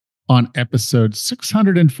On episode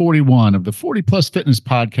 641 of the 40 Plus Fitness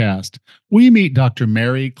Podcast, we meet Dr.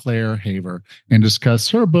 Mary Claire Haver and discuss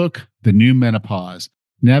her book, The New Menopause,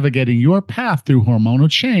 Navigating Your Path Through Hormonal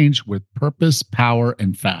Change with Purpose, Power,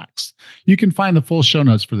 and Facts. You can find the full show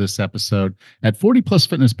notes for this episode at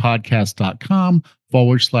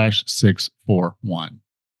 40plusfitnesspodcast.com/641.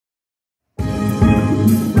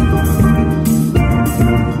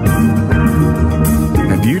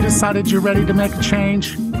 Have you decided you're ready to make a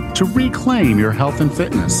change? To reclaim your health and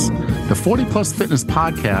fitness, the 40 Plus Fitness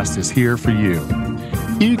Podcast is here for you.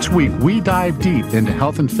 Each week, we dive deep into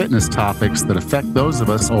health and fitness topics that affect those of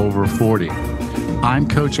us over 40. I'm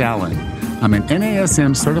Coach Allen. I'm an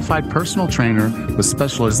NASM certified personal trainer with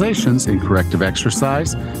specializations in corrective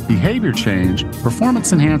exercise, behavior change,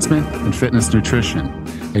 performance enhancement, and fitness nutrition.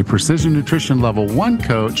 A Precision Nutrition Level 1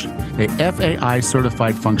 coach, a FAI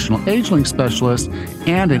certified functional age-linked specialist,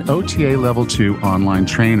 and an OTA Level 2 online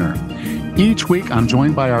trainer. Each week, I'm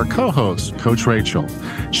joined by our co-host, Coach Rachel.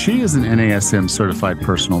 She is an NASM certified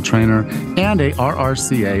personal trainer and a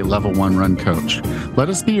RRCA Level 1 run coach. Let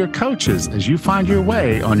us be your coaches as you find your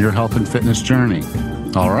way on your health and fitness journey.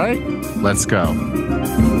 All right, let's go.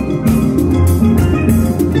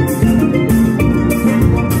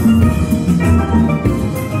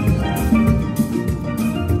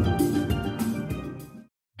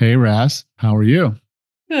 Hey, Ras, how are you?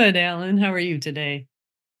 Good, Alan. How are you today?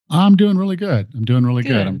 I'm doing really good.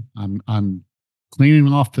 Good. I'm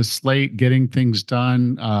cleaning off the slate, getting things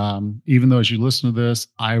done. Even though as you listen to this,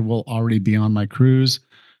 I will already be on my cruise.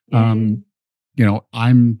 I'm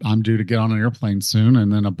due to get on an airplane soon,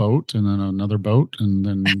 and then a boat, and then another boat, and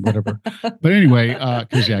then whatever. But anyway,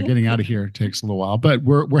 because getting out of here takes a little while. But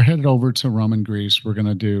we're headed over to Rome and Greece. We're going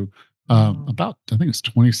to do about, I think it's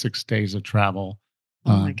 26 days of travel.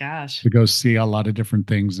 Oh my gosh. To go see a lot of different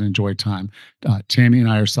things and enjoy time. Tammy and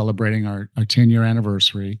I are celebrating our 10-year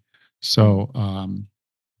anniversary. So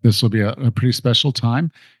this will be a pretty special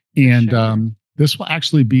time. And this will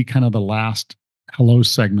actually be kind of the last hello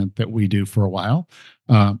segment that we do for a while,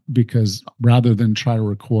 because rather than try to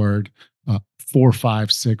record 4,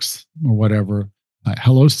 5, 6 or whatever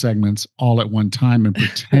hello segments all at one time and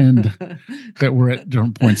pretend that we're at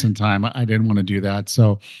different points in time, I didn't want to do that.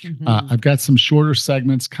 So I've got some shorter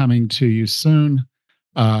segments coming to you soon,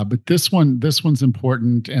 but this one's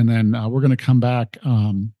important. And then we're going to come back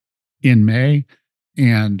in May,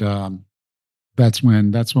 and that's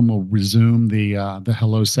when we'll resume the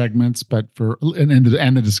hello segments, but and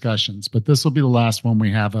the discussions. But this will be the last one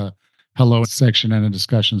we have a hello section and a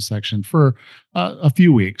discussion section for a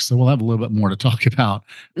few weeks. So we'll have a little bit more to talk about,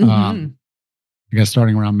 I guess,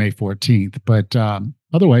 starting around May 14th. But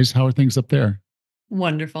otherwise, how are things up there?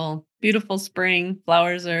 Wonderful. Beautiful spring.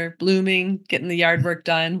 Flowers are blooming, getting the yard work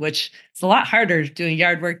done, which is a lot harder doing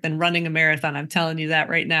yard work than running a marathon. I'm telling you that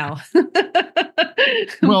right now.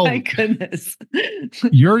 Well, my goodness.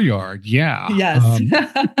 Your yard. Yeah. Yes.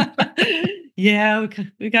 Yeah.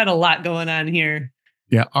 We got a lot going on here.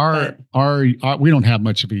 Yeah, our we don't have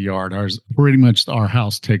much of a yard. Our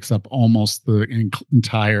house takes up almost the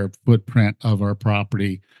entire footprint of our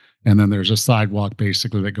property, and then there's a sidewalk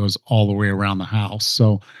basically that goes all the way around the house.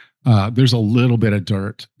 So there's a little bit of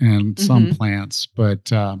dirt and some plants,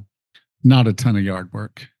 but not a ton of yard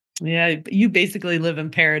work. Yeah, you basically live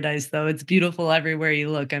in paradise, though. It's beautiful everywhere you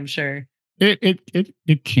look, I'm sure.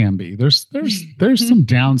 It can be. There's some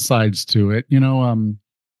downsides to it,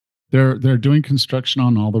 They're doing construction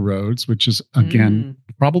on all the roads, which is, again,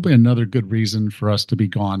 probably another good reason for us to be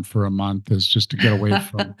gone for a month, is just to get away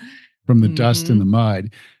from the dust and the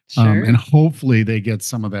mud. Sure. And hopefully they get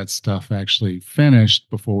some of that stuff actually finished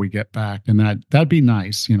before we get back. And that'd be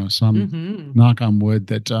nice, So I'm knock on wood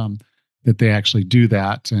that they actually do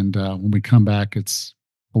that. And when we come back, it's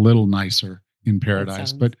a little nicer in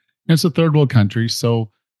paradise. But it's a third world country, so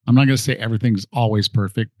I'm not going to say everything's always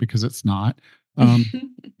perfect, because it's not.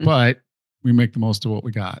 But we make the most of what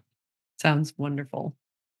we got. Sounds wonderful.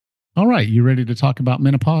 All right. You ready to talk about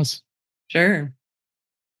menopause? Sure.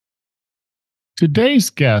 Today's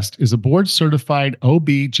guest is a board-certified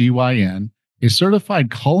OB/GYN, a certified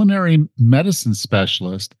culinary medicine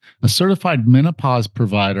specialist, a certified menopause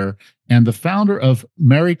provider, and the founder of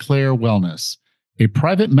Mary Claire Wellness, a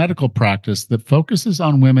private medical practice that focuses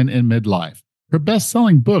on women in midlife. Her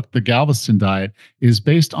best-selling book, The Galveston Diet, is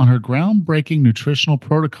based on her groundbreaking nutritional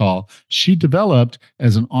protocol she developed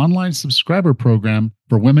as an online subscriber program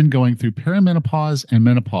for women going through perimenopause and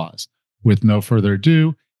menopause. With no further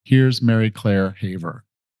ado, here's Mary Claire Haver.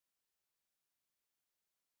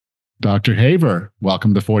 Dr. Haver,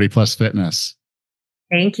 welcome to 40 Plus Fitness.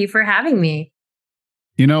 Thank you for having me.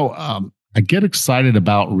 I get excited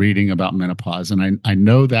about reading about menopause. And I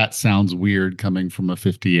know that sounds weird coming from a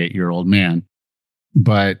 58-year-old man,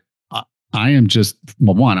 but I am just,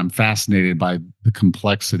 well, one, I'm fascinated by the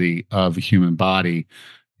complexity of the human body.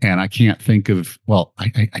 And I can't think of, well,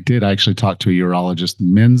 I did actually talk to a urologist.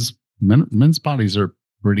 Men's bodies are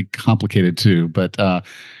pretty complicated too, but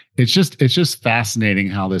it's just fascinating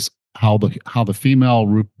how the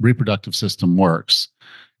female reproductive system works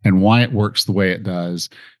and why it works the way it does,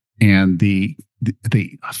 and the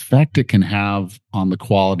effect it can have on the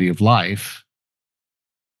quality of life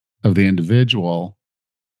of the individual,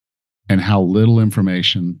 and how little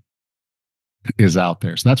information is out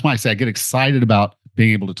there. So that's why I say I get excited about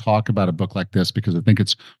being able to talk about a book like this, because I think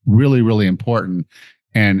it's really, really important.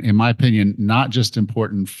 And in my opinion, not just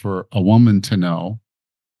important for a woman to know,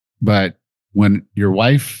 but when your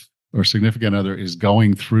wife or significant other is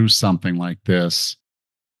going through something like this,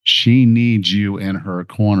 she needs you in her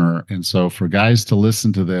corner. And so for guys to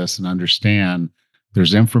listen to this and understand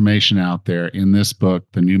there's information out there in this book,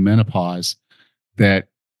 The New Menopause, that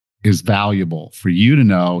is valuable for you to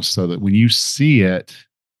know, so that when you see it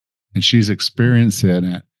and she's experiencing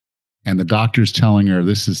it and the doctor's telling her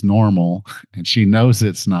this is normal and she knows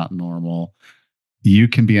it's not normal, you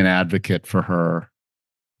can be an advocate for her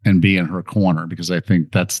and be in her corner, because I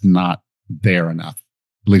think that's not there enough.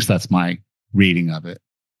 At least that's my reading of it.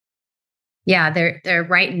 Yeah, they're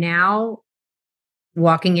right now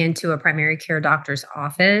walking into a primary care doctor's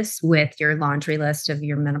office with your laundry list of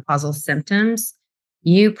your menopausal symptoms.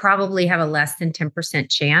 You probably have a less than 10%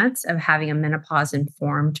 chance of having a menopause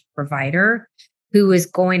informed provider who is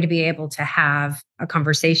going to be able to have a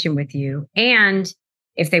conversation with you. And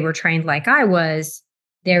if they were trained like I was,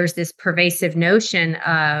 there's this pervasive notion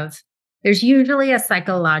of there's usually a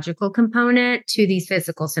psychological component to these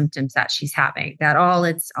physical symptoms that she's having,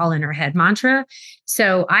 it's all in her head mantra.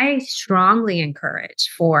 So I strongly encourage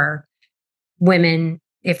for women,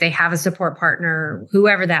 if they have a support partner,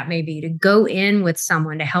 whoever that may be, to go in with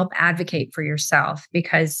someone to help advocate for yourself,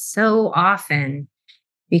 because so often,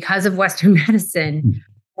 because of Western medicine,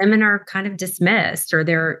 women are kind of dismissed, or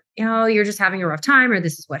they're, you're just having a rough time, or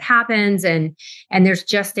this is what happens. And there's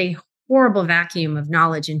just a horrible vacuum of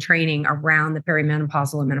knowledge and training around the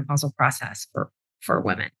perimenopausal and menopausal process for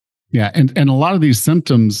women. Yeah. And a lot of these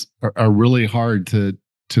symptoms are really hard to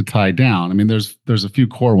tie down. I mean, there's a few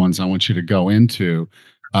core ones I want you to go into.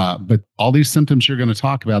 But all these symptoms you're going to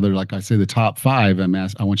talk about, they're like I say, the top 5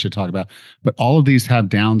 I want you to talk about. But all of these have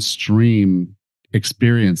downstream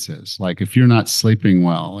experiences. Like if you're not sleeping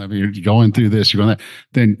well, I mean, you're going through this, you're going that,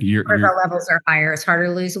 then cortisol levels are higher. It's harder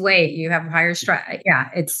to lose weight. You have higher stress. Yeah,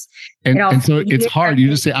 and so it's hard. You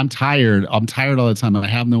just say, I'm tired all the time. I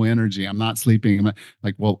have no energy. I'm not sleeping. I'm not,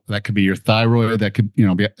 like, well, that could be your thyroid. That could, be,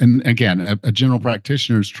 and again, a general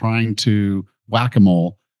practitioner is trying to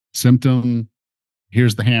whack-a-mole symptom.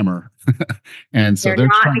 Here's the hammer. And so they're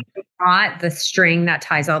not the string that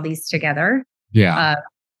ties all these together. Yeah.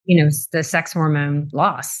 The sex hormone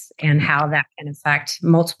loss and how that can affect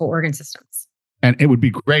multiple organ systems. And it would be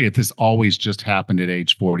great if this always just happened at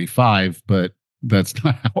age 45, but that's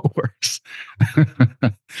not how it works.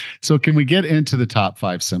 So can we get into the top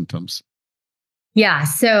 5 symptoms? Yeah.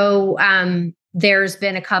 So there's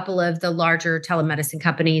been a couple of the larger telemedicine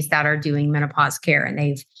companies that are doing menopause care, and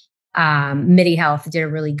they've MIDI Health did a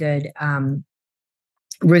really good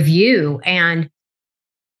review. And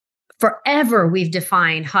forever, we've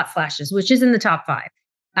defined hot flashes, which is in the top 5,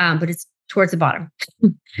 but it's towards the bottom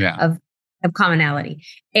of commonality.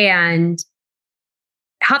 And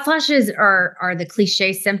hot flashes are the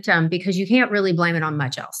cliche symptom because you can't really blame it on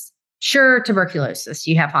much else. Sure, tuberculosis,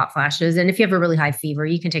 you have hot flashes. And if you have a really high fever,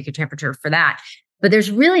 you can take your temperature for that. But there's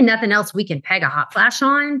really nothing else we can peg a hot flash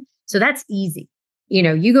on. So that's easy.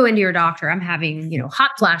 You go into your doctor, I'm having,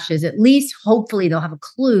 hot flashes, at least hopefully they'll have a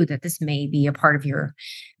clue that this may be a part of your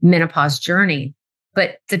menopause journey.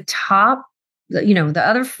 But the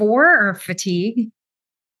other 4 are fatigue,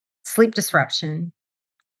 sleep disruption,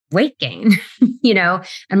 weight gain,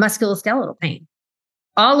 and musculoskeletal pain,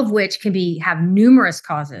 all of which can have numerous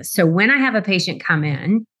causes. So when I have a patient come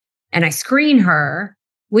in and I screen her,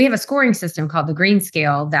 we have a scoring system called the Green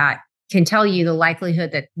Scale that can tell you the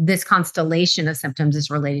likelihood that this constellation of symptoms is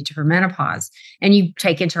related to her menopause. And you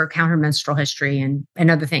take into account her menstrual history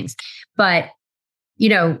and other things. But,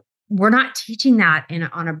 we're not teaching that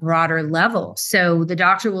on a broader level. So the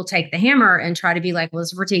doctor will take the hammer and try to be like, well,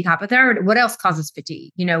 it's fatigue, hypothyroid. What else causes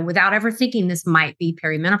fatigue? Without ever thinking this might be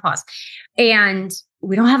perimenopause. And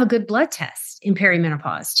we don't have a good blood test in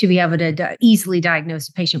perimenopause to be able to easily diagnose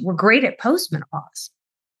a patient. We're great at postmenopause.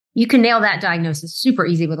 You can nail that diagnosis super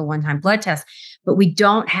easy with a one-time blood test. But we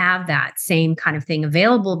don't have that same kind of thing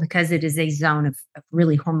available because it is a zone of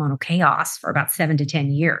really hormonal chaos for about 7 to 10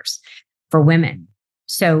 years for women.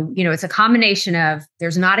 So, it's a combination of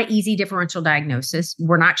there's not an easy differential diagnosis.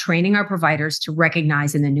 We're not training our providers to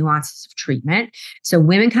recognize in the nuances of treatment. So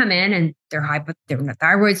women come in and their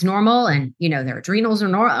thyroid's normal and, their adrenals are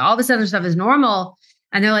normal. All this other stuff is normal.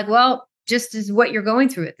 And they're like, well, just as what you're going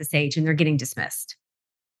through at this age, and they're getting dismissed.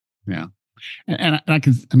 Yeah. And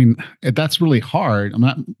that's really hard.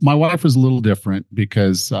 My wife was a little different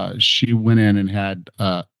because she went in and had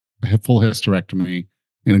a full hysterectomy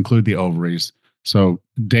and include the ovaries. So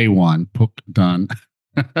day one, done.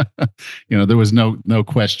 There was no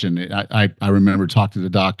question. I remember talking to the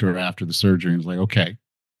doctor after the surgery and was like, okay,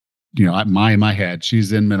 in my head,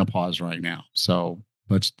 she's in menopause right now. So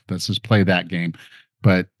let's just play that game.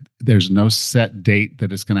 But there's no set date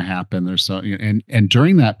that it's going to happen. And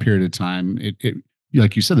during that period of time, it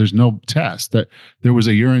like you said, there's no test. That there was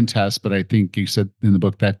a urine test, but I think you said in the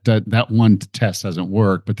book that one test doesn't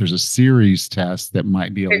work. But there's a series test that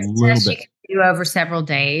might be there's little bit. You can do over several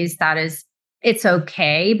days. It's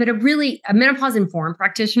okay, but a menopause informed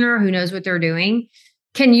practitioner who knows what they're doing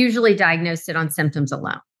can usually diagnose it on symptoms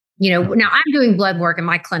alone. Now I'm doing blood work in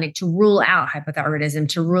my clinic to rule out hypothyroidism,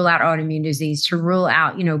 to rule out autoimmune disease, to rule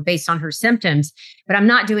out, based on her symptoms, but I'm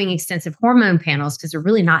not doing extensive hormone panels because they're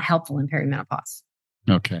really not helpful in perimenopause.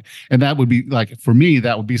 Okay. And that would be for me,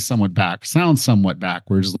 that would be sounds somewhat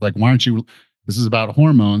backwards. Like, why aren't you, this is about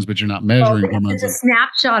hormones, but you're not measuring hormones. It's a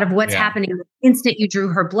snapshot of what's happening the instant you drew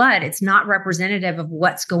her blood. It's not representative of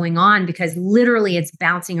what's going on because literally it's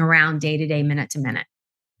bouncing around day to day, minute to minute.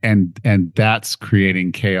 And that's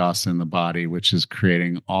creating chaos in the body, which is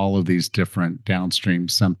creating all of these different downstream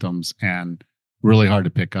symptoms and really hard to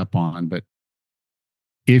pick up on. But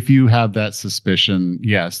if you have that suspicion,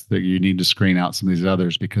 yes, that you need to screen out some of these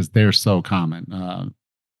others because they're so common.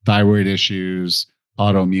 Thyroid issues,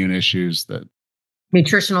 autoimmune issues, that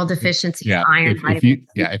nutritional deficiencies, iron,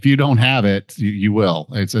 if you don't have it, you will.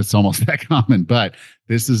 It's almost that common. But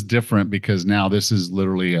this is different because now this is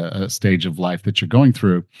literally a stage of life that you're going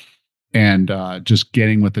through, and just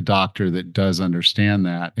getting with the doctor that does understand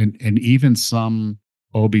that, and even some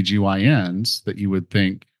OBGYNs that you would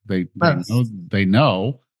think they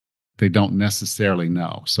know, they don't necessarily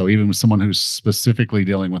know. So even with someone who's specifically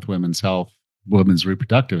dealing with women's health, women's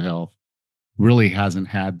reproductive health, really hasn't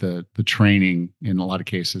had the training in a lot of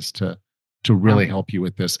cases to really help you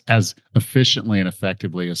with this as efficiently and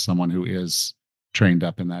effectively as someone who is trained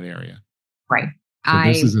up in that area. Right. So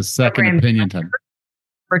this is a second opinion time.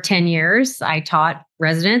 For 10 years, I taught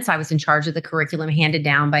residents. I was in charge of the curriculum handed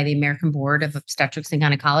down by the American Board of Obstetrics and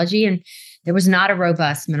Gynecology, and there was not a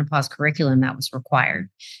robust menopause curriculum that was required.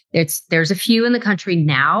 There's a few in the country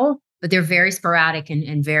now, but they're very sporadic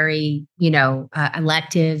and very,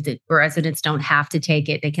 elective, that residents don't have to take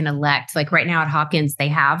it. They can elect. Like right now at Hopkins, they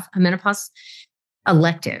have a menopause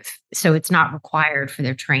elective. So it's not required for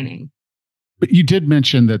their training. But you did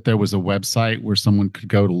mention that there was a website where someone could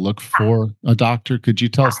go to look for a doctor. Could you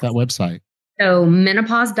tell us that website? So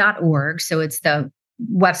menopause.org. So it's the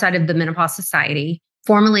website of the Menopause Society.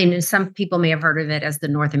 Formerly, some people may have heard of it as the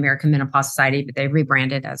North American Menopause Society, but they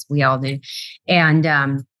rebranded as we all do.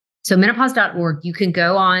 And so menopause.org, you can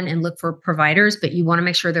go on and look for providers, but you want to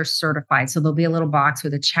make sure they're certified. So there'll be a little box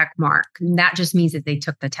with a check mark. And that just means that they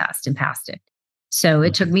took the test and passed it. So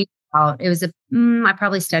it took me I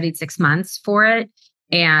probably studied 6 months for it.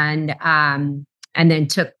 And then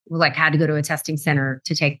had to go to a testing center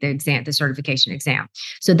to take the certification exam.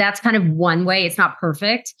 So that's kind of one way. It's not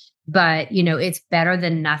perfect, but it's better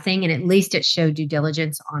than nothing. And at least it showed due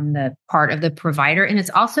diligence on the part of the provider. And it's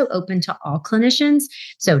also open to all clinicians.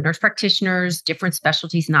 So nurse practitioners, different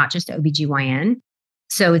specialties, not just OBGYN.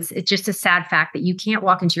 So it's just a sad fact that you can't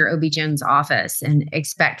walk into your OB-GYN's office and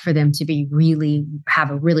expect for them to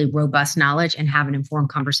have a really robust knowledge and have an informed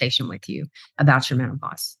conversation with you about your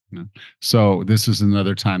menopause. So this is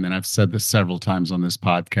another time, and I've said this several times on this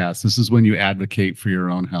podcast, this is when you advocate for your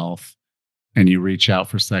own health and you reach out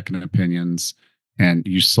for second opinions and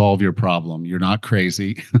you solve your problem. You're not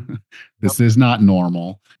crazy. This is not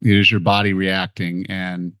normal. It is your body reacting,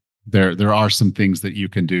 and there are some things that you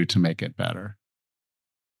can do to make it better.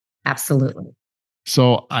 Absolutely.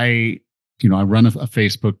 So I run a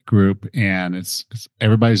Facebook group, and it's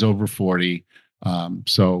everybody's over 40.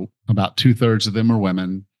 So about 2/3 of them are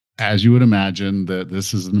women. As you would imagine,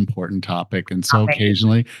 this is an important topic. And so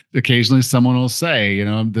occasionally someone will say,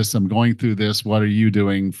 I'm going through this. What are you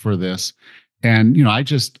doing for this? And, I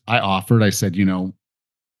said,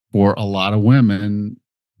 for a lot of women,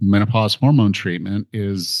 menopause hormone treatment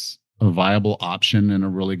is a viable option and a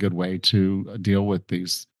really good way to deal with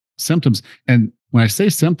these symptoms. And when I say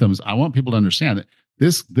symptoms, I want people to understand that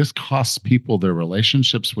this costs people their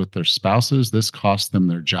relationships with their spouses. This costs them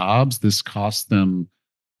their jobs. This costs them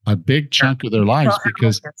a big chunk of their lives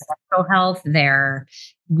because their sexual health, their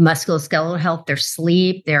musculoskeletal health, their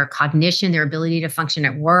sleep, their cognition, their ability to function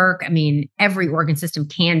at work. I mean, every organ system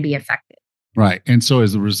can be affected. right. And so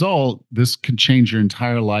as a result, this can change your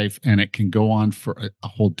entire life, and it can go on for a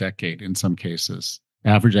whole decade in some cases.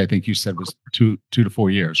 Average, I think you said, was 2 to 4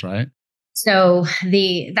 years, right? So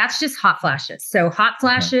that's just hot flashes. So hot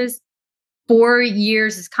flashes, 4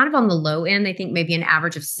 years is kind of on the low end. They think maybe an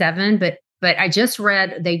average of 7, but I just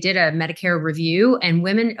read they did a Medicare review, and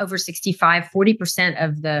women over 65, 40%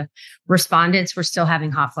 of the respondents were still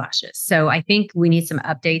having hot flashes. So I think we need some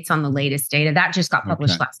updates on the latest data. That just got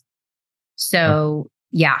published last. So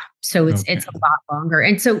yeah, so it's a lot longer.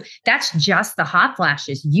 And so that's just the hot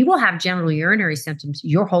flashes. You will have genital urinary symptoms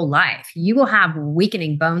your whole life. You will have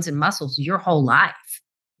weakening bones and muscles your whole life.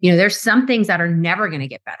 There's some things that are never going to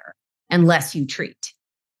get better unless you treat.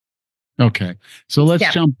 Okay. So let's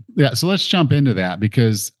jump. Yeah. So let's jump into that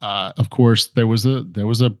because, of course, there was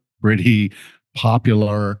a pretty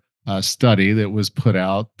popular study that was put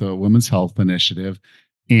out, the Women's Health Initiative,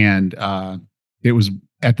 and it was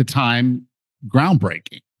at the time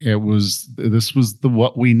groundbreaking. This was the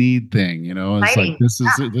what we need thing. It's like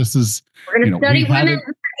this is. We're going to study women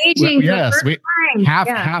aging. Yes,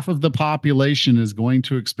 half of the population is going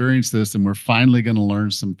to experience this, and we're finally going to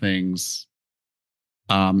learn some things.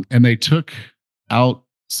 And they took out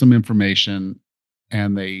some information,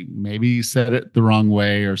 and they maybe said it the wrong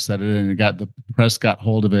way or said it, and the press got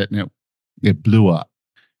hold of it, and it blew up.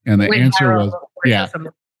 And the answer was,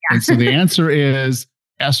 And so the answer is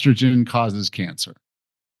estrogen causes cancer.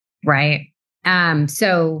 Right.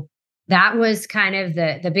 So that was kind of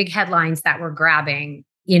the big headlines that were grabbing,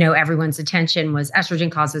 everyone's attention was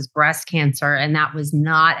estrogen causes breast cancer. And that was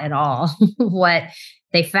not at all what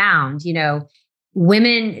they found.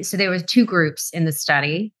 Women, so there was 2 groups in the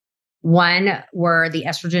study. One were the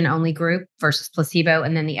estrogen only group versus placebo,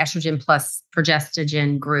 and then the estrogen plus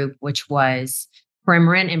progestogen group, which was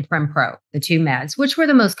Premarin and Prempro, the 2 meds, which were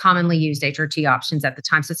the most commonly used HRT options at the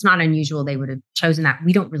time. So it's not unusual they would have chosen that.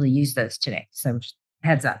 We don't really use those today. So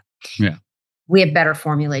heads up. Yeah. We have better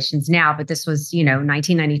formulations now, but this was,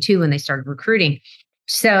 1992 when they started recruiting.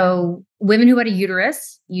 So women who had a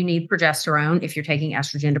uterus, you need progesterone if you're taking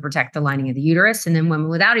estrogen to protect the lining of the uterus. And then women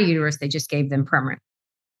without a uterus, they just gave them Premarin.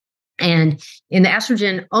 And in the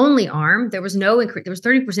estrogen only arm, there was no increase. There was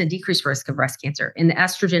 30% decreased risk of breast cancer. In the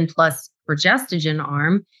estrogen plus progestogen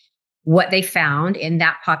arm, what they found in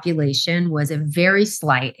that population was a very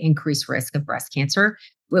slight increased risk of breast cancer.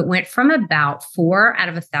 It went from about 4 out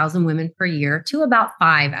of 1,000 women per year to about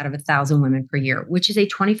 5 out of 1,000 women per year, which is a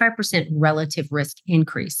 25% relative risk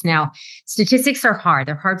increase. Now, statistics are hard.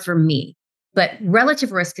 They're hard for me, but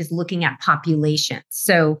relative risk is looking at populations.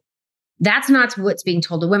 So that's not what's being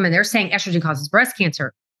told to women. They're saying estrogen causes breast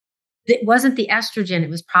cancer. It wasn't the estrogen. It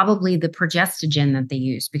was probably the progestogen that they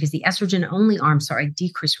used because the estrogen only arm saw a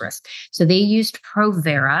decreased risk. So they used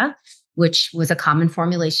Provera, which was a common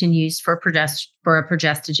formulation used for a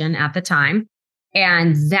progestogen at the time.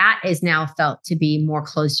 And that is now felt to be more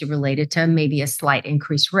closely related to maybe a slight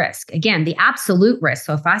increased risk. Again, the absolute risk.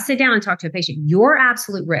 So if I sit down and talk to a patient, your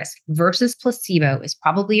absolute risk versus placebo is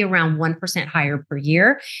probably around 1% higher per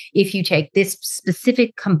year if you take this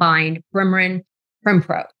specific combined Premarin,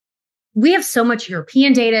 Prempro. We have so much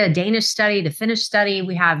European data, a Danish study, the Finnish study.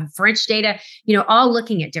 We have French data, all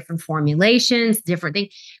looking at different formulations, different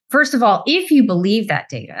things. First of all, if you believe that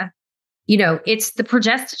data, it's the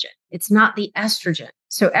progestogen. It's not the estrogen.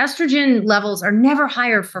 So estrogen levels are never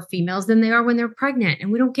higher for females than they are when they're pregnant.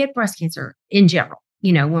 And we don't get breast cancer in general,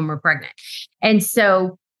 when we're pregnant. And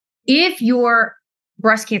so if your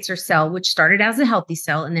breast cancer cell, which started as a healthy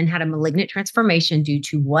cell and then had a malignant transformation due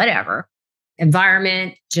to whatever,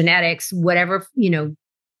 environment, genetics, whatever,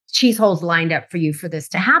 cheese holes lined up for you for this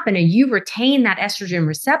to happen, and you retain that estrogen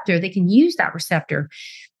receptor, they can use that receptor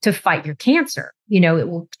to fight your cancer. It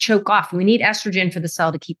will choke off. We need estrogen for the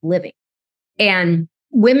cell to keep living. And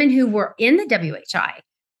women who were in the WHI,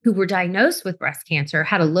 who were diagnosed with breast cancer,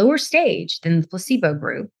 had a lower stage than the placebo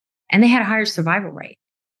group, and they had a higher survival rate.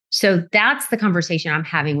 So that's the conversation I'm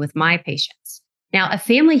having with my patients. Now, a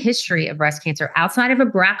family history of breast cancer outside of a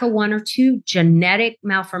BRCA1 or 2 genetic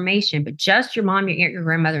malformation, but just your mom, your aunt, your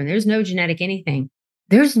grandmother, and there's no genetic anything,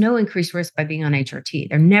 there's no increased risk by being on HRT.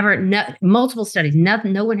 There never, multiple studies,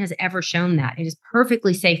 no one has ever shown that. It is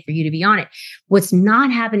perfectly safe for you to be on it. What's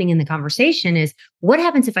not happening in the conversation is what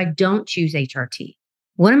happens if I don't choose HRT?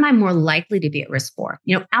 What am I more likely to be at risk for?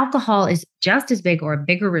 Alcohol is just as big or a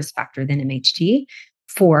bigger risk factor than MHT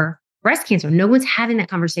for breast cancer. No one's having that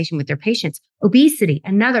conversation with their patients. Obesity,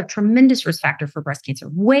 another tremendous risk factor for breast cancer,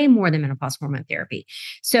 way more than menopause hormone therapy.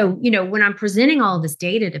 So, when I'm presenting all of this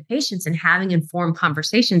data to patients and having informed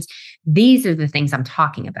conversations, these are the things I'm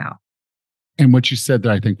talking about. And what you said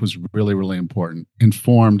that I think was really, really important,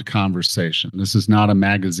 informed conversation. This is not a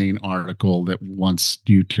magazine article that wants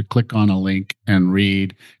you to click on a link and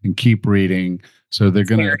read and keep reading. So they're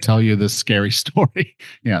going to tell you the scary story.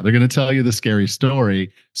 Yeah, they're going to tell you the scary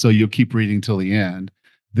story. So you'll keep reading till the end.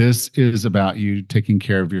 This is about you taking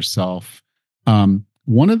care of yourself.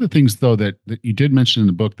 One of the things, though, that you did mention in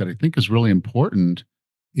the book that I think is really important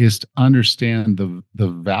is to understand the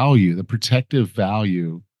value, the protective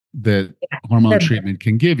value that hormone treatment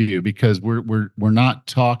can give you, because we're not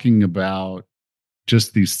talking about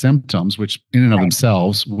just these symptoms, which in and of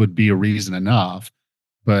themselves would be a reason enough.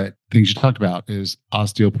 But things you talked about is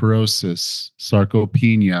osteoporosis,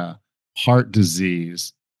 sarcopenia, heart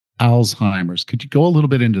disease, Alzheimer's. Could you go a little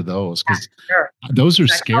bit into those? Because those are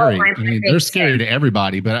scary. I mean, they're scary to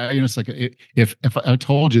everybody. But it's like if I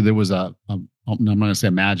told you there was I'm not going to say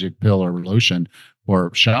a magic pill or lotion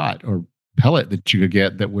or shot or pellet that you could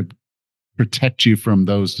get that would protect you from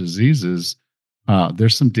those diseases,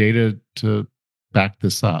 there's some data to back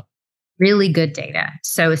this up. Really good data.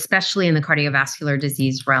 So especially in the cardiovascular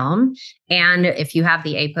disease realm. And if you have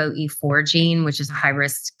the ApoE4 gene, which is a high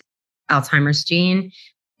risk Alzheimer's gene,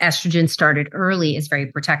 estrogen started early is very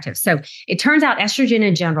protective. So it turns out estrogen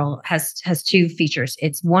in general has two features.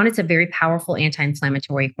 It's a very powerful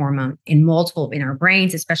anti-inflammatory hormone in our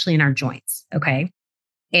brains, especially in our joints. Okay.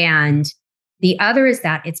 And the other is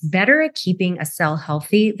that it's better at keeping a cell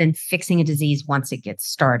healthy than fixing a disease once it gets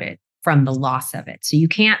started from the loss of it. So you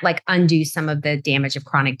can't undo some of the damage of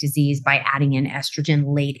chronic disease by adding in estrogen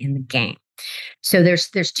late in the game. So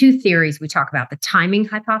there's two theories we talk about: the timing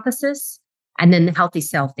hypothesis and then the healthy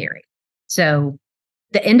cell theory. So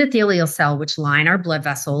the endothelial cell, which line our blood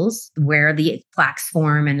vessels, where the plaques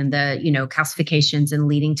form and the calcifications and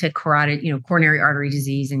leading to carotid, coronary artery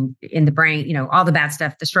disease and in the brain, all the bad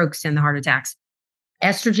stuff, the strokes and the heart attacks.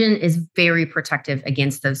 Estrogen is very protective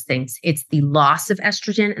against those things. It's the loss of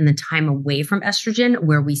estrogen and the time away from estrogen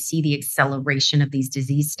where we see the acceleration of these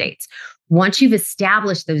disease states. Once you've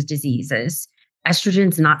established those diseases,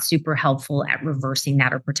 estrogen's not super helpful at reversing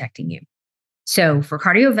that or protecting you. So for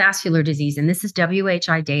cardiovascular disease, and this is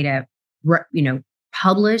WHI data,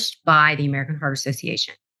 published by the American Heart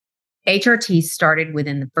Association, HRT started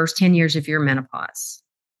within the first 10 years of your menopause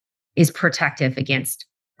is protective against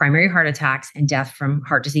primary heart attacks and death from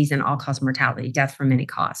heart disease and all-cause mortality, death from any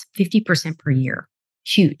cause, 50% per year.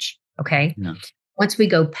 Huge, okay? Yeah. Once we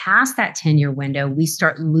go past that 10-year window, we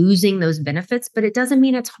start losing those benefits, but it doesn't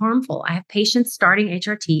mean it's harmful. I have patients starting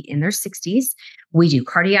HRT in their 60s. We do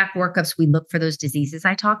cardiac workups. We look for those diseases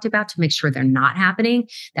I talked about to make sure they're not happening,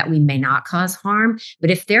 that we may not cause harm.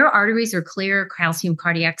 But if their arteries are clear, calcium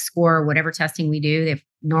cardiac score, whatever testing we do, they have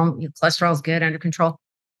normal, cholesterol is good, under control.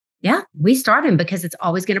 Yeah, we start them because it's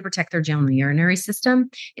always going to protect their general urinary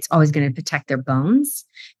system. It's always going to protect their bones,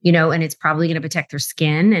 and it's probably going to protect their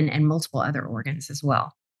skin and multiple other organs as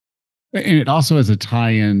well. And it also has a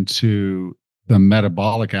tie-in to the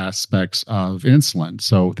metabolic aspects of insulin.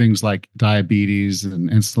 So things like diabetes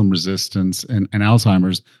and insulin resistance and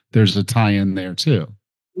Alzheimer's, there's a tie-in there too.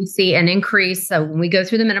 We see an increase. So when we go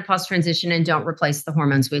through the menopause transition and don't replace the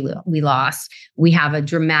hormones we lost, we have a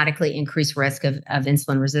dramatically increased risk of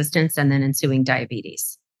insulin resistance and then ensuing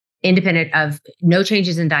diabetes. Independent of no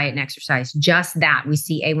changes in diet and exercise, just that we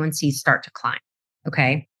see A1Cs start to climb.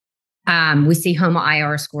 Okay. We see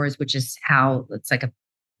HOMA-IR scores, which is how it's like a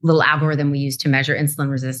little algorithm we use to measure insulin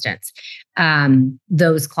resistance.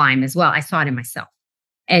 Those climb as well. I saw it in myself.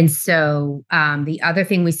 And so the other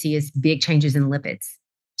thing we see is big changes in lipids.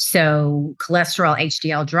 So cholesterol,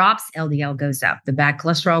 HDL drops, LDL goes up. The bad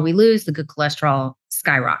cholesterol we lose, the good cholesterol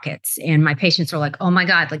skyrockets. And my patients are like, oh my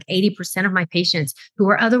God, 80% of my patients who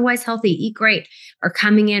are otherwise healthy, eat great, are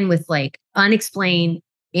coming in with unexplained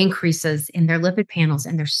increases in their lipid panels.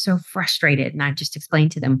 And they're so frustrated. And I've just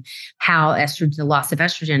explained to them how the loss of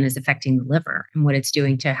estrogen is affecting the liver and what it's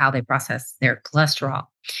doing to how they process their cholesterol.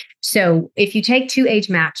 So if you take two age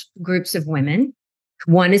matched groups of women,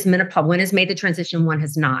 one is menopause, one has made the transition, one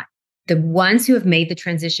has not. The ones who have made the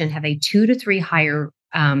transition have a 2 to 3 higher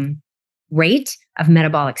rate of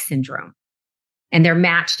metabolic syndrome. And they're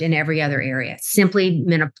matched in every other area. Simply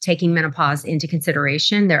taking menopause into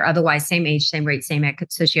consideration. They're otherwise same age, same rate, same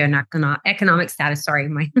socioeconomic status. Sorry,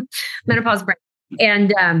 my menopause brain.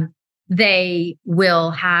 And they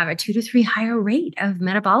will have a 2 to 3 higher rate of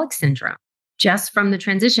metabolic syndrome just from the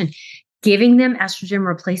transition. Giving them estrogen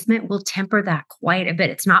replacement will temper that quite a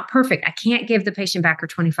bit. It's not perfect. I can't give the patient back her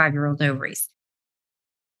 25-year-old ovaries.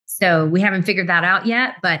 So we haven't figured that out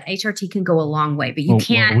yet, but HRT can go a long way. But you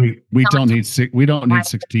can't. Well, we don't need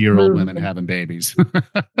 60-year-old women having babies.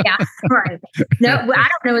 Yeah, right. No, I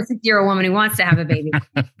don't know a 60-year-old woman who wants to have a baby.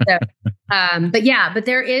 So, but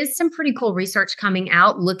there is some pretty cool research coming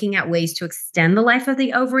out looking at ways to extend the life of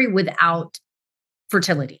the ovary without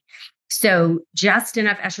fertility. So just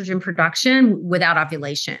enough estrogen production without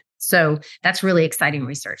ovulation. So that's really exciting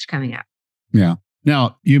research coming up. Yeah.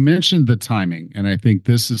 Now, you mentioned the timing, and I think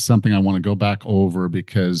this is something I want to go back over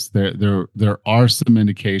because there are some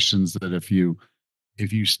indications that if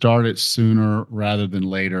you start it sooner rather than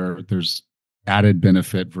later, there's added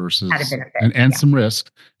benefit versus and some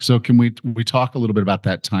risk. So can we talk a little bit about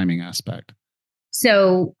that timing aspect?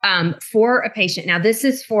 So for a patient, now this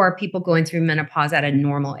is for people going through menopause at a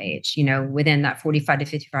normal age, within that 45 to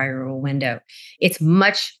 55-year-old window.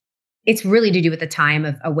 It's really to do with the time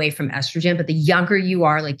of away from estrogen. But the younger you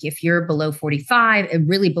are, like if you're below 45 and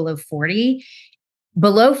really below 40,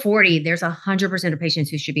 there's 100% of patients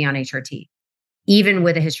who should be on HRT, even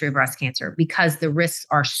with a history of breast cancer, because the risks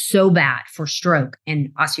are so bad for stroke and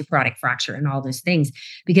osteoporotic fracture and all those things,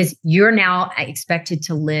 because you're now expected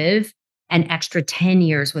to live an extra 10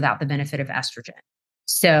 years without the benefit of estrogen.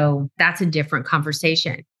 So that's a different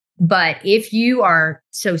conversation. But if you are,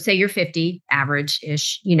 so say you're 50,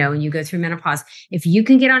 average-ish, and you go through menopause, if you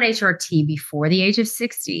can get on HRT before the age of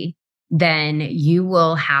 60, then you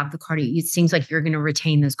will have it seems like you're going to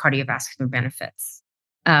retain those cardiovascular benefits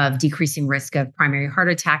of decreasing risk of primary heart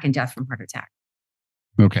attack and death from heart attack.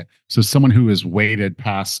 Okay. So someone who has waited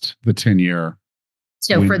past the 10-year.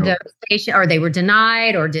 So for those patients, or they were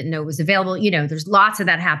denied or didn't know it was available, there's lots of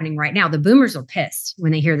that happening right now. The boomers are pissed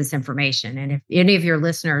when they hear this information. And if any of your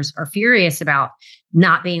listeners are furious about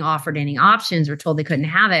not being offered any options or told they couldn't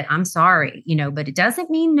have it, I'm sorry, but it doesn't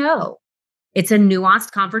mean no. It's a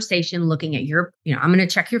nuanced conversation looking at I'm going to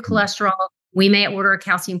check your cholesterol. We may order a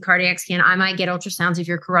calcium cardiac scan. I might get ultrasounds of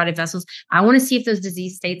your carotid vessels. I want to see if those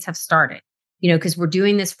disease states have started, because we're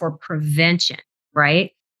doing this for prevention, right?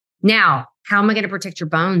 Now, how am I going to protect your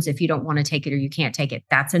bones if you don't want to take it or you can't take it?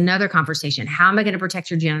 That's another conversation. How am I going to protect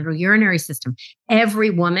your genital urinary system? Every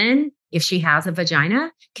woman, if she has a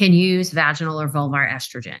vagina, can use vaginal or vulvar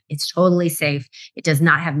estrogen. It's totally safe. It does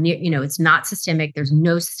not have, it's not systemic. There's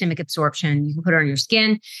no systemic absorption. You can put it on your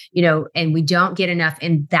skin, and we don't get enough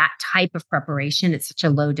in that type of preparation. It's such a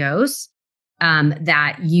low dose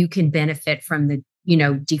that you can benefit from the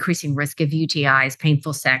decreasing risk of UTIs,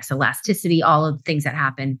 painful sex, elasticity, all of the things that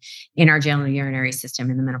happen in our genital urinary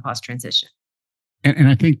system in the menopause transition. And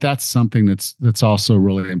I think that's something that's also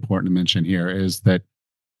really important to mention here is that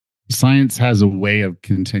science has a way of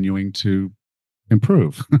continuing to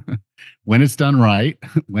improve. When it's done right,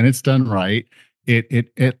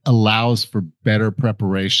 it allows for better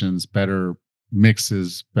preparations, better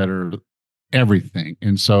mixes, better everything.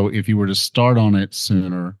 And so if you were to start on it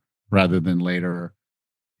sooner rather than later,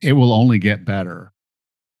 it will only get better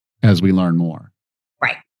as we learn more.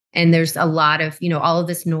 Right. And there's a lot of, all of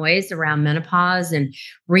this noise around menopause and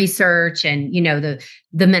research and,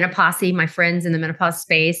 the menopause, my friends in the menopause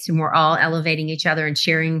space, and we're all elevating each other and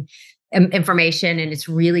sharing information. And it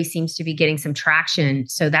really seems to be getting some traction.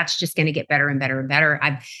 So that's just going to get better and better and better.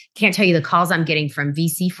 I can't tell you the calls I'm getting from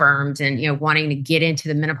VC firms and, wanting to get into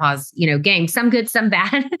the menopause, game, some good, some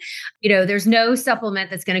bad. There's no supplement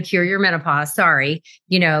that's going to cure your menopause. Sorry.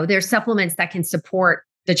 There's supplements that can support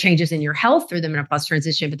the changes in your health through the menopause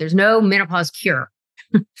transition, but there's no menopause cure.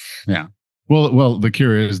 Yeah. Well, the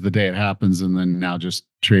cure is the day it happens, and then now just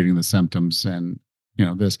treating the symptoms and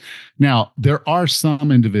this. Now, there are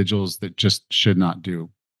some individuals that just should not do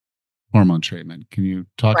hormone treatment. Can you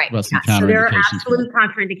talk about some counterindications? So there are absolute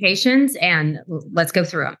contraindications, and let's go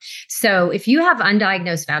through them. So if you have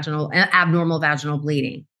undiagnosed abnormal vaginal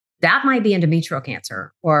bleeding, that might be endometrial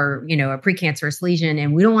cancer or, a precancerous lesion,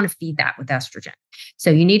 and we don't want to feed that with estrogen.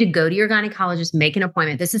 So you need to go to your gynecologist, make an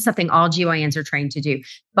appointment. This is something all GYNs are trained to do.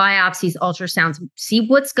 Biopsies, ultrasounds, see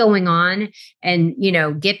what's going on and,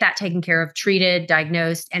 get that taken care of, treated,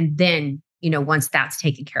 diagnosed, and then, once that's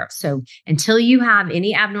taken care of. So until you have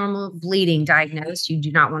any abnormal bleeding diagnosed, you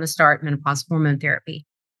do not want to start menopause hormone therapy.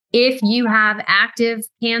 If you have active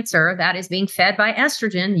cancer that is being fed by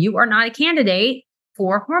estrogen, you are not a candidate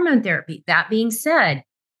for hormone therapy. That being said,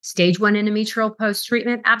 stage 1 endometrial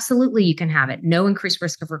post-treatment, absolutely you can have it. No increased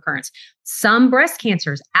risk of recurrence. Some breast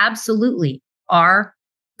cancers absolutely are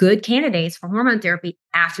good candidates for hormone therapy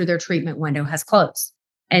after their treatment window has closed.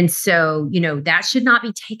 And so, that should not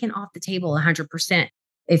be taken off the table 100%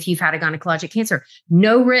 if you've had a gynecologic cancer.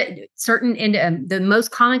 No the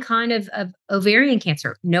most common kind of ovarian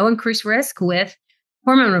cancer, no increased risk with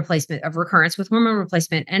hormone replacement, of recurrence with hormone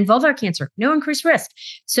replacement, and vulvar cancer, no increased risk.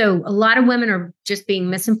 So a lot of women are just being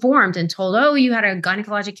misinformed and told, oh, you had a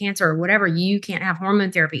gynecologic cancer or whatever, you can't have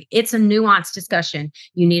hormone therapy. It's a nuanced discussion.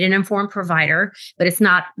 You need an informed provider, but it's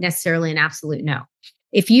not necessarily an absolute no.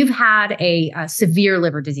 If you've had a severe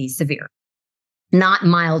liver disease, not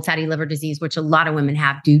mild fatty liver disease, which a lot of women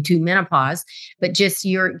have due to menopause, but just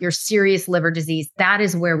your serious liver disease, that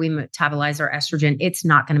is where we metabolize our estrogen. It's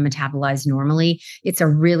not going to metabolize normally. It's a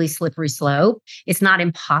really slippery slope. It's not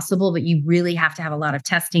impossible, but you really have to have a lot of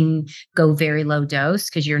testing, go very low dose,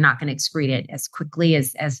 because you're not going to excrete it as quickly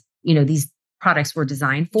as these products were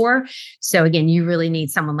designed for. So again, you really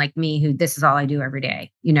need someone like me who this is all I do every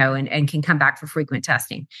day, and can come back for frequent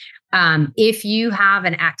testing. If you have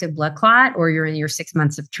an active blood clot, or you're in your 6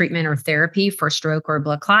 months of treatment or therapy for stroke or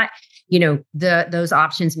blood clot, those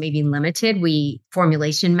options may be limited.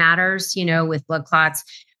 Formulation matters, with blood clots.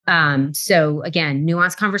 So again,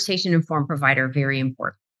 nuanced conversation, informed provider, very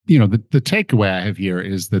important. The takeaway I have here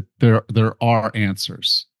is that there are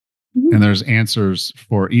answers. Mm-hmm. And there's answers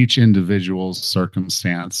for each individual's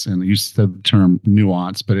circumstance. And you said the term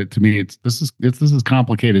nuance, but to me, this is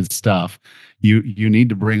complicated stuff. You need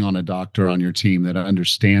to bring on a doctor on your team that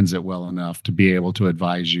understands it well enough to be able to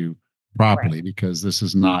advise you properly, right? Because this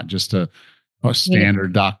is not just a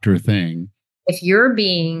standard doctor thing. If you're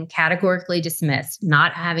being categorically dismissed,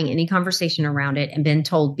 not having any conversation around it, and been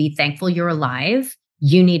told, be thankful you're alive,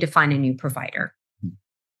 you need to find a new provider.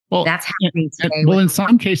 Well, that's happening today. Well, in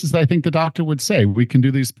some cases, I think the doctor would say, we can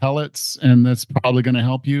do these pellets, and that's probably going to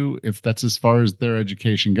help you, if that's as far as their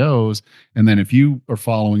education goes. And then if you are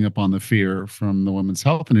following up on the fear from the Women's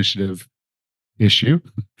Health Initiative issue,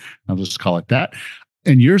 I'll just call it that,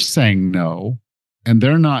 and you're saying no, and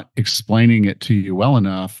they're not explaining it to you well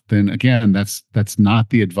enough, then again, that's not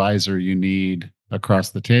the advisor you need across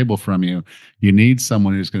the table from you. You need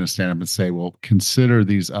someone who's going to stand up and say, well, consider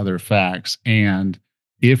these other facts, and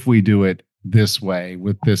if we do it this way,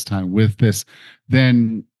 with this time, with this,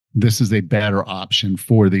 then this is a better option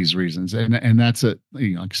for these reasons. And that's like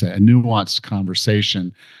I said, a nuanced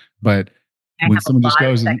conversation. But when someone just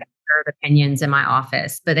goes and opinions in my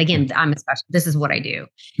office, but again, I'm a specialist. This is what I do.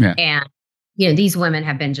 Yeah. And these women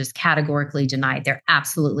have been just categorically denied. They're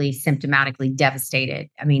absolutely symptomatically devastated.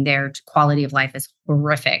 I mean, their quality of life is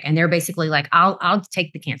horrific. And they're basically like, I'll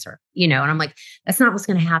take the cancer, and I'm like, that's not what's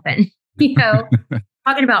going to happen.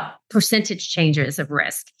 Talking about percentage changes of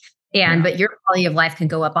risk. But your quality of life can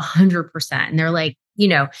go up 100%. And they're like,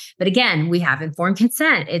 but again, we have informed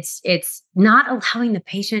consent. It's not allowing the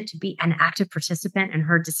patient to be an active participant in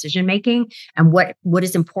her decision-making and what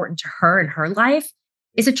is important to her in her life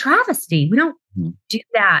is a travesty. We don't do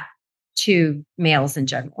that to males in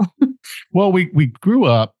general. Well, we grew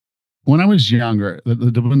up, when I was younger,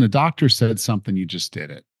 when the doctor said something, you just did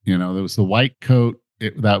it. There was the white coat.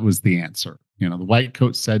 That was the answer. The white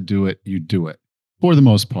coat said, do it, you do it for the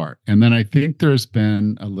most part. And then I think there's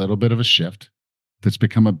been a little bit of a shift that's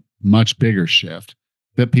become a much bigger shift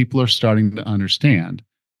that people are starting to understand.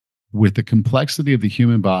 With the complexity of the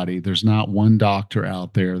human body, there's not one doctor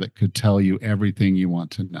out there that could tell you everything you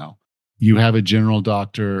want to know. You have a general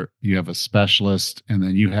doctor, you have a specialist, and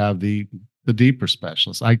then you have the deeper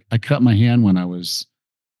specialist. I cut my hand when I was,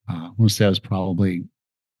 I want to say I was probably,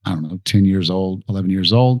 10 years old, 11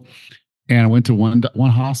 years old. And I went to one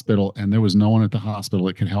hospital, and there was no one at the hospital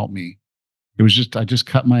that could help me. It was just, I just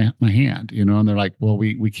cut my hand, and they're like, well,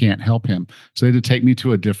 we can't help him. So they had to take me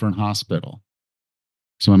to a different hospital.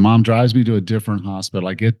 So my mom drives me to a different hospital.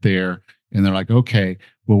 I get there, and they're like, okay,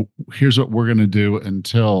 well, here's what we're going to do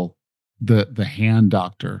until the hand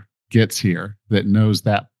doctor gets here that knows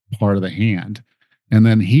that part of the hand. And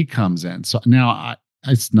then he comes in. So now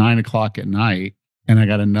it's 9:00 at night. And I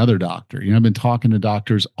got another doctor. I've been talking to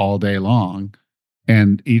doctors all day long,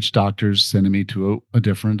 and each doctor's sending me to a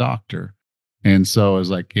different doctor. And so I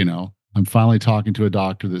was like, I'm finally talking to a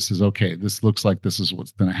doctor that says, okay, this looks like this is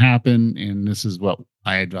what's going to happen, and this is what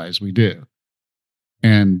I advise we do.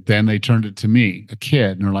 And then they turned it to me, a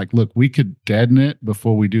kid, and they're like, look, we could deaden it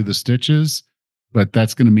before we do the stitches, but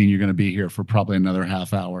that's going to mean you're going to be here for probably another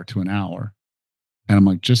half hour to an hour. And I'm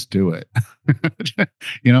like, just do it.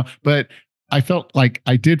 But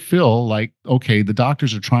I did feel like, okay, the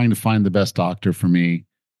doctors are trying to find the best doctor for me.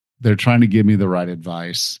 They're trying to give me the right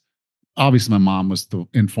advice. obviously my mom was the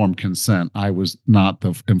informed consent. I was not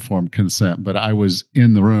the informed consent, but I was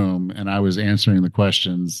in the room and I was answering the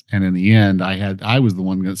questions. And in the end, I was the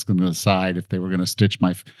one that's going to decide if they were going to stitch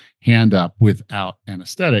my hand up without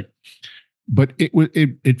anesthetic. But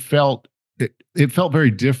it felt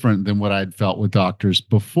very different than what I'd felt with doctors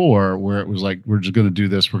before, where it was like, we're just going to do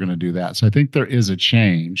this, we're going to do that. So I think there is a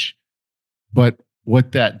change. But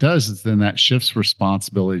what that does is then that shifts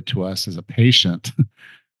responsibility to us as a patient.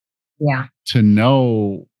 Yeah. To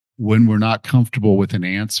know when we're not comfortable with an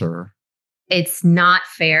answer. It's not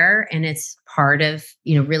fair. And it's part of,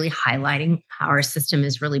 really highlighting how our system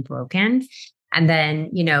is really broken. And then,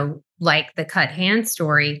 like the cut hand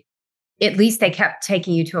story, at least they kept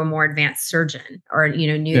taking you to a more advanced surgeon or,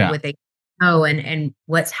 knew what they know. And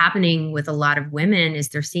what's happening with a lot of women is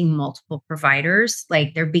they're seeing multiple providers,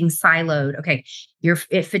 like they're being siloed. Okay, you're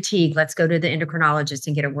fatigued. Let's go to the endocrinologist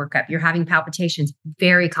and get a workup. You're having palpitations,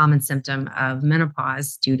 very common symptom of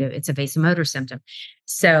menopause it's a vasomotor symptom.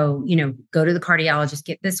 So, go to the cardiologist,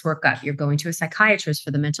 get this workup. You're going to a psychiatrist for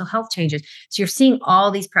the mental health changes. So you're seeing all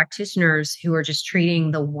these practitioners who are just treating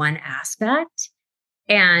the one aspect,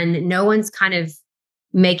 and no one's kind of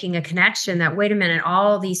making a connection that, wait a minute,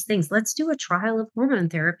 all these things, let's do a trial of hormone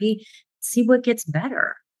therapy, see what gets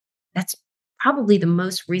better. That's probably the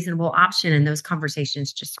most reasonable option. And those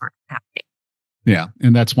conversations just aren't happening. Yeah.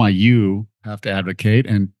 And that's why you have to advocate.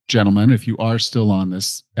 And gentlemen, if you are still on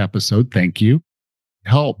this episode, thank you.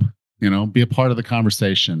 Help, be a part of the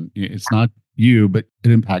conversation. It's not you, but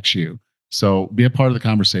it impacts you. So be a part of the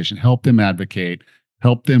conversation, help them advocate,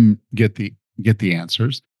 help them get the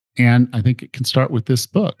answers. And I think it can start with this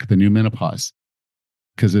book, The New Menopause,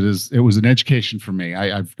 because it was an education for me.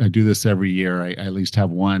 I do this every year. I at least have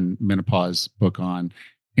one menopause book on,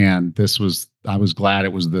 and I was glad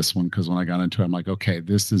it was this one, because when I got into it, I'm like, okay,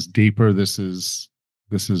 this is deeper. This is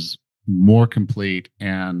more complete,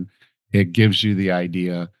 and it gives you the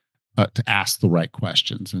idea to ask the right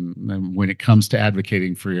questions. And then when it comes to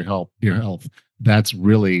advocating for your health, that's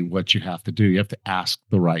really what you have to do. You have to ask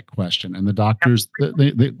the right question. And the doctors,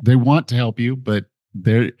 they want to help you, but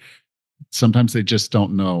sometimes they just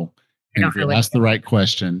don't know. And if you ask the right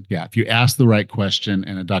question, if you ask the right question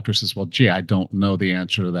and a doctor says, well, gee, I don't know the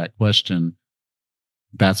answer to that question,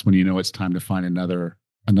 that's when you know it's time to find another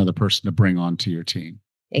person to bring onto your team.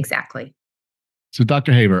 Exactly. So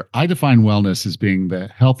Dr. Haver, I define wellness as being the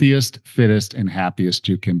healthiest, fittest, and happiest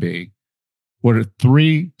you can be. What are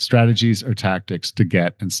 3 strategies or tactics to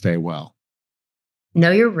get and stay well?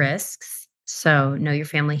 Know your risks. So know your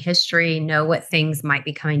family history, know what things might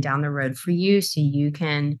be coming down the road for you so you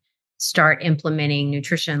can start implementing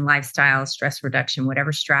nutrition, lifestyle, stress reduction,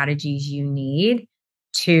 whatever strategies you need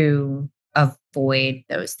to avoid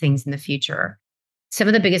those things in the future. Some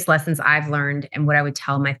of the biggest lessons I've learned and what I would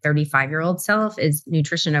tell my 35-year-old self is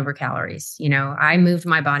nutrition over calories. I moved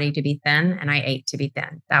my body to be thin and I ate to be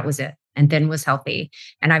thin. That was it. And thin was healthy.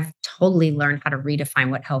 And I've totally learned how to redefine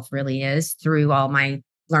what health really is through all my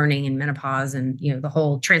learning in menopause and, the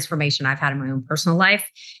whole transformation I've had in my own personal life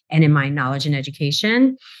and in my knowledge and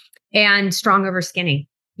education. And strong over skinny,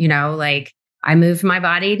 like I moved my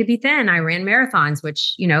body to be thin. I ran marathons,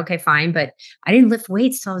 which, okay, fine. But I didn't lift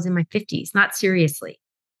weights till I was in my 50s, not seriously.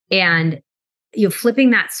 And,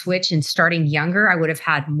 flipping that switch and starting younger, I would have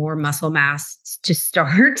had more muscle mass to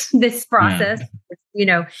start this process,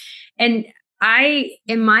 and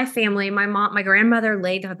in my family, my grandmother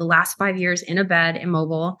laid the last 5 years in a bed,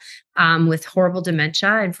 immobile, with horrible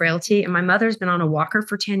dementia and frailty. And my mother's been on a walker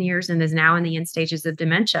for 10 years and is now in the end stages of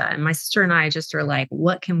dementia. And my sister and I just are like,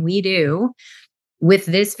 what can we do with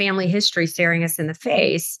this family history staring us in the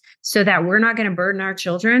face so that we're not going to burden our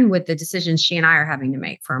children with the decisions she and I are having to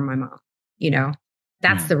make for my mom?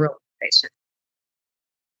 That's the real motivation.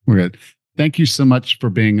 We're good. Thank you so much for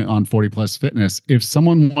being on 40 Plus Fitness. If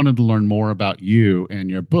someone wanted to learn more about you and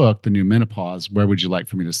your book, The New Menopause, where would you like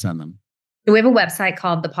for me to send them? We have a website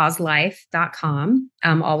called thepauselife.com,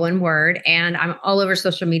 all one word. And I'm all over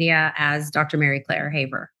social media as Dr. Mary Claire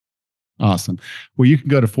Haver. Awesome. Well, you can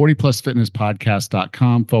go to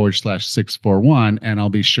 40plusfitnesspodcast.com/641, and I'll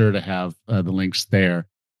be sure to have the links there.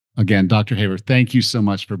 Again, Dr. Haver, thank you so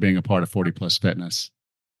much for being a part of 40 Plus Fitness.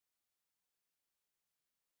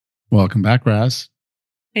 Welcome back, Raz.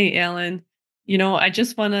 Hey, Alan. I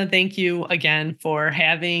just want to thank you again for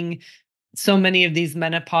having so many of these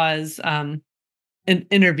menopause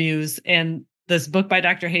interviews. And this book by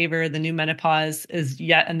Dr. Haver, The New Menopause, is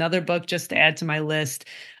yet another book just to add to my list.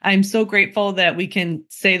 I'm so grateful that we can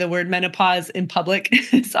say the word menopause in public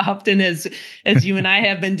as often as you and I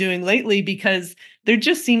have been doing lately, because there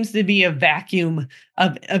just seems to be a vacuum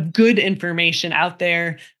of good information out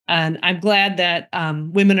there. And I'm glad that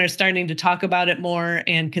women are starting to talk about it more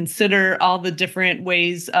and consider all the different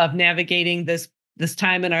ways of navigating this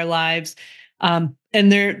time in our lives. And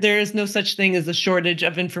there is no such thing as a shortage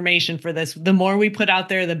of information for this. The more we put out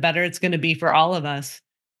there, the better it's going to be for all of us.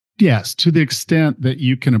 Yes, to the extent that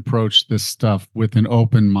you can approach this stuff with an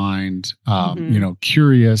open mind,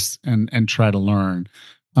 curious and try to learn.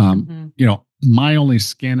 My only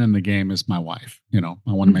skin in the game is my wife. I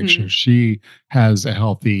want to make sure she has a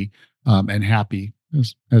healthy and happy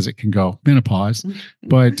as it can go menopause.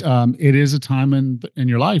 But it is a time in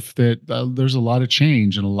your life that there's a lot of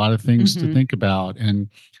change and a lot of things to think about. And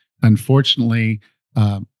unfortunately,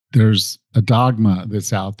 there's a dogma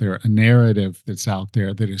that's out there, a narrative that's out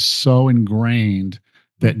there that is so ingrained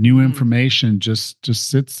that new information just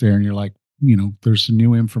sits there, and you're like, there's some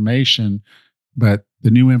new information, but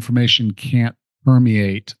the new information can't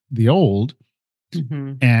permeate the old.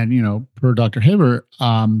 And per Dr. Haver,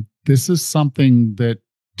 this is something that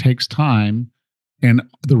takes time. And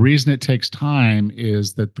the reason it takes time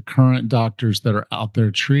is that the current doctors that are out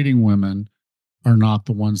there treating women are not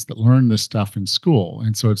the ones that learn this stuff in school.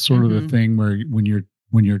 And so it's sort of the thing where when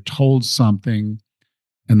you're told something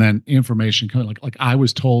and then information comes, like I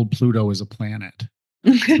was told Pluto is a planet.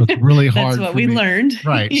 So it's really hard. That's what we learned.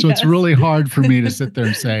 Right. So it's really hard for me to sit there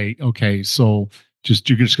and say, okay, so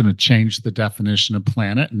you're just going to change the definition of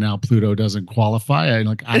planet and now Pluto doesn't qualify.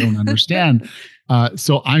 I don't understand.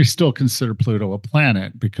 So I still consider Pluto a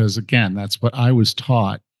planet because, again, that's what I was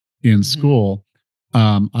taught in school.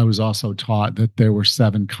 I was also taught that there were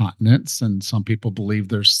 7 continents, and some people believe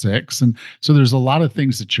there's 6. And so there's a lot of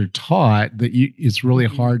things that you're taught that it's really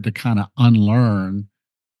hard to kind of unlearn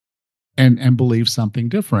and believe something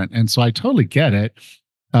different. And so I totally get it.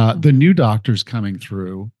 The new doctors coming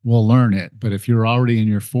through will learn it. But if you're already in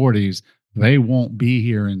your 40s, they won't be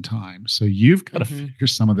here in time. So you've got to figure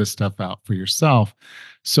some of this stuff out for yourself.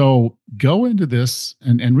 So go into this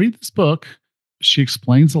and read this book. She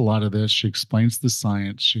explains a lot of this. She explains the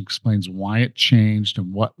science. She explains why it changed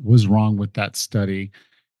and what was wrong with that study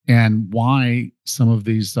and why some of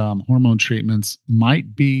these hormone treatments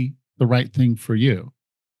might be the right thing for you.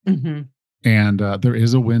 And there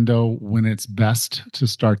is a window when it's best to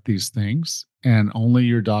start these things. And only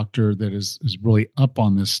your doctor that is really up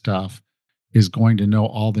on this stuff is going to know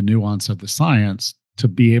all the nuance of the science to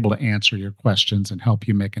be able to answer your questions and help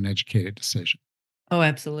you make an educated decision. Oh,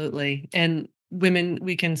 absolutely. And women,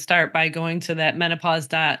 we can start by going to that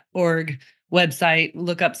menopause.org website,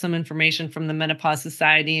 look up some information from the Menopause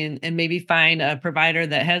Society, and maybe find a provider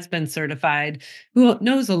that has been certified who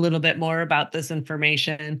knows a little bit more about this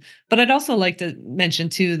information. But I'd also like to mention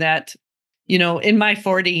too that, in my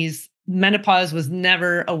 40s, menopause was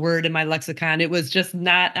never a word in my lexicon. It was just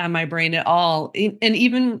not on my brain at all. And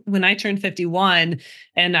even when I turned 51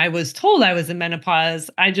 and I was told I was in menopause,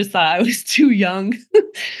 I just thought I was too young,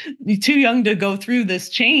 too young to go through this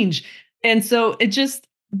change. And so it just,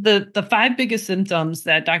 the 5 biggest symptoms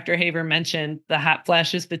that Dr. Haver mentioned, the hot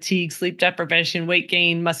flashes, fatigue, sleep deprivation, weight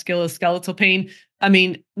gain, musculoskeletal pain. I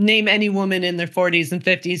mean, name any woman in their 40s and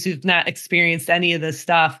 50s who've not experienced any of this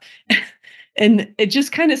stuff. And it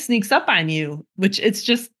just kind of sneaks up on you, which it's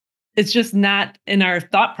just not in our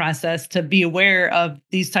thought process to be aware of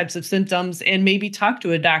these types of symptoms and maybe talk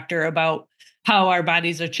to a doctor about how our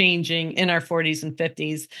bodies are changing in our 40s and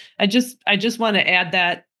 50s. I just want to add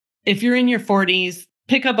that if you're in your 40s,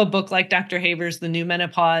 pick up a book like Dr. Haver's The New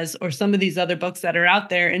Menopause or some of these other books that are out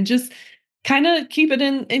there and just kind of keep it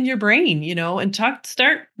in your brain, and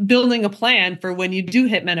start building a plan for when you do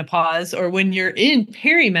hit menopause or when you're in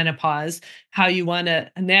perimenopause, how you want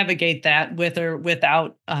to navigate that with or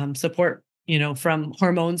without support, from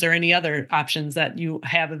hormones or any other options that you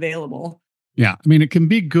have available. Yeah. I mean, it can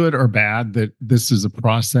be good or bad that this is a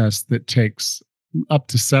process that takes up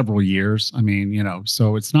to several years. I mean,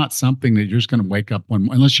 so it's not something that you're just going to wake up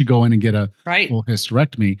unless you go in and get a full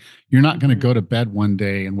hysterectomy, you're not going to go to bed one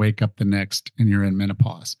day and wake up the next and you're in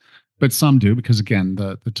menopause. But some do because, again,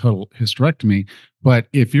 the total hysterectomy. But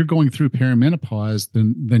if you're going through perimenopause,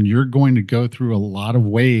 then you're going to go through a lot of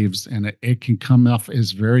waves, and it can come off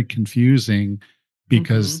as very confusing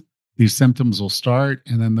because these symptoms will start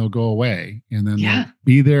and then they'll go away, and then they'll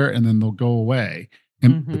be there and then they'll go away.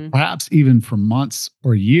 And perhaps even for months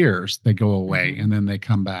or years, they go away and then they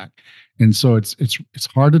come back. And so it's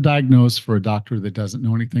hard to diagnose for a doctor that doesn't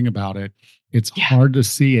know anything about it. It's hard to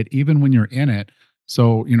see it even when you're in it.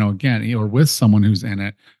 So, again, or with someone who's in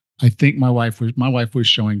it, I think my wife was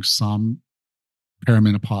showing some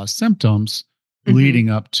perimenopause symptoms leading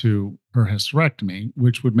up to her hysterectomy,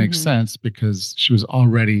 which would make Mhm. sense because she was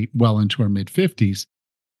already well into her mid 50s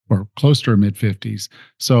or close to her mid 50s.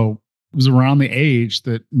 So it was around the age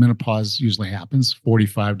that menopause usually happens,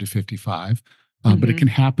 45 to 55. But it Mhm. can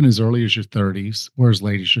happen as early as your 30s or as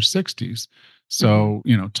late as your 60s. Mhm. So,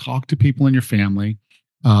 talk to people in your family.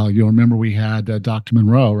 You'll remember we had Dr.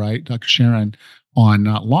 Monroe, right? Dr. Sharon on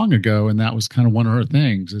not long ago. And that was kind of one of her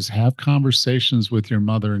things is have conversations with your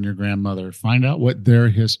mother and your grandmother. Find out what their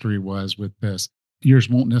history was with this. Yours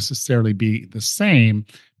won't necessarily be the same,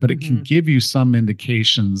 but it can Mhm. give you some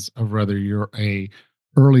indications of whether you're a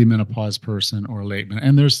early menopause person or late.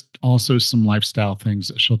 And there's also some lifestyle things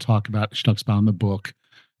that she'll talk about. She talks about in the book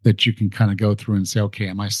that you can kind of go through and say, okay,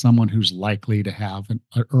 am I someone who's likely to have an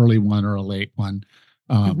early one or a late one?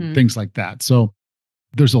 Mhm. Things like that. So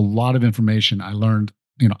there's a lot of information I learned.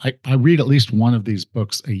 I read at least one of these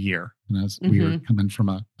books a year. And that's weird Mhm. coming from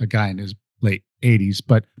a guy in his late 80s,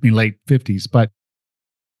 but late 50s. But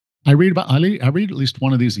I read at least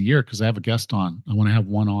one of these a year because I have a guest on. I want to have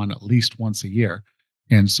one on at least once a year.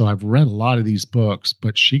 And so I've read a lot of these books,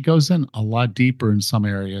 but she goes in a lot deeper in some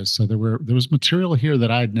areas. So there was material here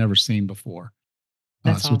that I had never seen before.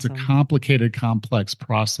 That's So it's a awesome. complicated, complex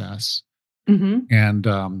process. Mhm. And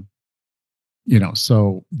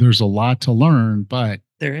so there's a lot to learn, but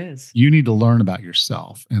There is. you need to learn about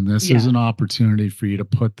yourself. And this is Yeah. an opportunity for you to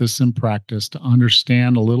put this in practice, to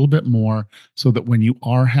understand a little bit more so that when you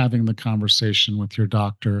are having the conversation with your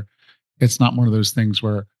doctor, it's not one of those things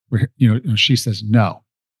where she says no.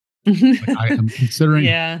 Like I am considering,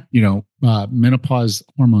 Yeah. menopause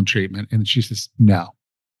hormone treatment, and she says no.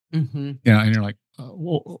 Mhm. And you're like,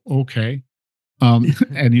 well, okay.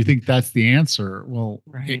 And you think that's the answer. Well,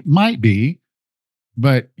 it Right. might be,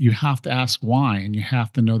 but you have to ask why, and you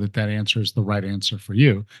have to know that that answer is the right answer for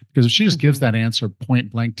you. Because if she just gives Mhm. that answer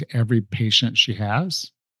point blank to every patient she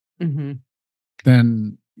has, Mhm.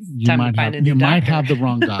 then you Time to might have find a you new might doctor. have the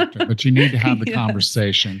wrong doctor. But you need to have the Yes.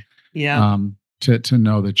 conversation Yep. to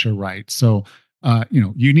know that you're right. So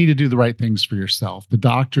you need to do the right things for yourself. The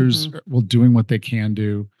doctors Mhm. will doing what they can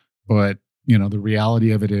do, but the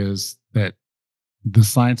reality of it is that the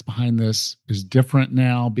science behind this is different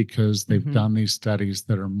now because they've Mhm. done these studies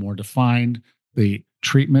that are more defined. The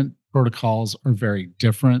treatment protocols are very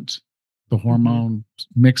different. The Mhm. hormone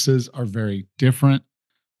mixes are very different.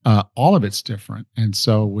 All of it's different. And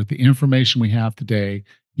so, with the information we have today,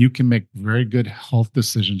 you can make very good health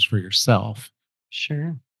decisions for yourself.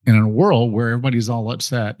 Sure. And in a world where everybody's all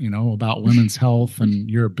upset, about women's health and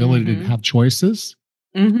your ability to Mhm. have choices,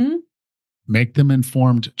 Mhm. make them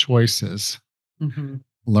informed choices. Mhm.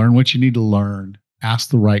 Learn what you need to learn, ask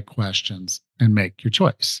the right questions, and make your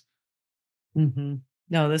choice. Mhm.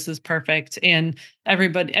 No, this is perfect. And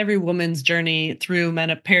every woman's journey through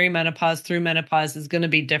perimenopause through menopause is going to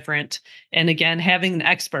be different. And again, having an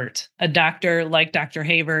expert, a doctor like Dr.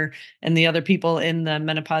 Haver and the other people in the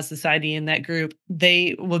Menopause Society in that group,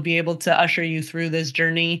 they will be able to usher you through this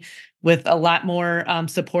journey with a lot more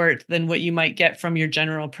support than what you might get from your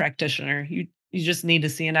general practitioner. You just need to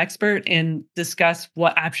see an expert and discuss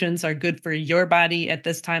what options are good for your body at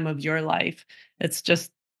this time of your life. It's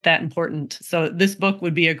just that important. So this book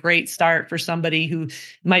would be a great start for somebody who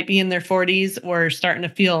might be in their 40s or starting to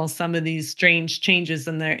feel some of these strange changes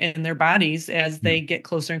in their bodies as Yeah. they get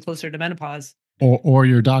closer and closer to menopause. Or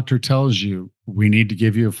your doctor tells you we need to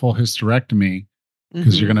give you a full hysterectomy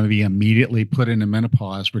because you're Mhm. going to be immediately put into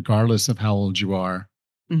menopause, regardless of how old you are.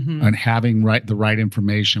 Mhm. And having the right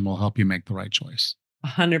information will help you make the right choice.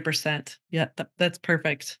 100%. Yeah, that's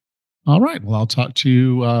perfect. All right. Well, I'll talk to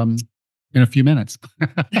you in a few minutes.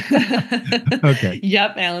 Okay.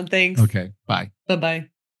 Yep, Alan, thanks. Okay. Bye. Bye-bye.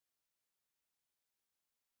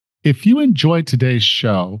 If you enjoyed today's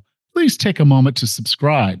show, please take a moment to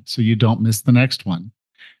subscribe so you don't miss the next one.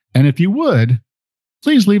 And if you would,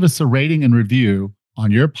 please leave us a rating and review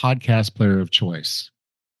on your podcast player of choice.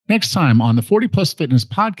 Next time on the 40 Plus Fitness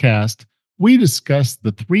podcast, we discuss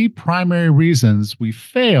the three primary reasons we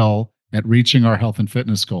fail at reaching our health and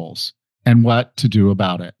fitness goals and what to do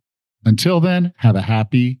about it. Until then, have a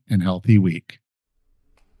happy and healthy week.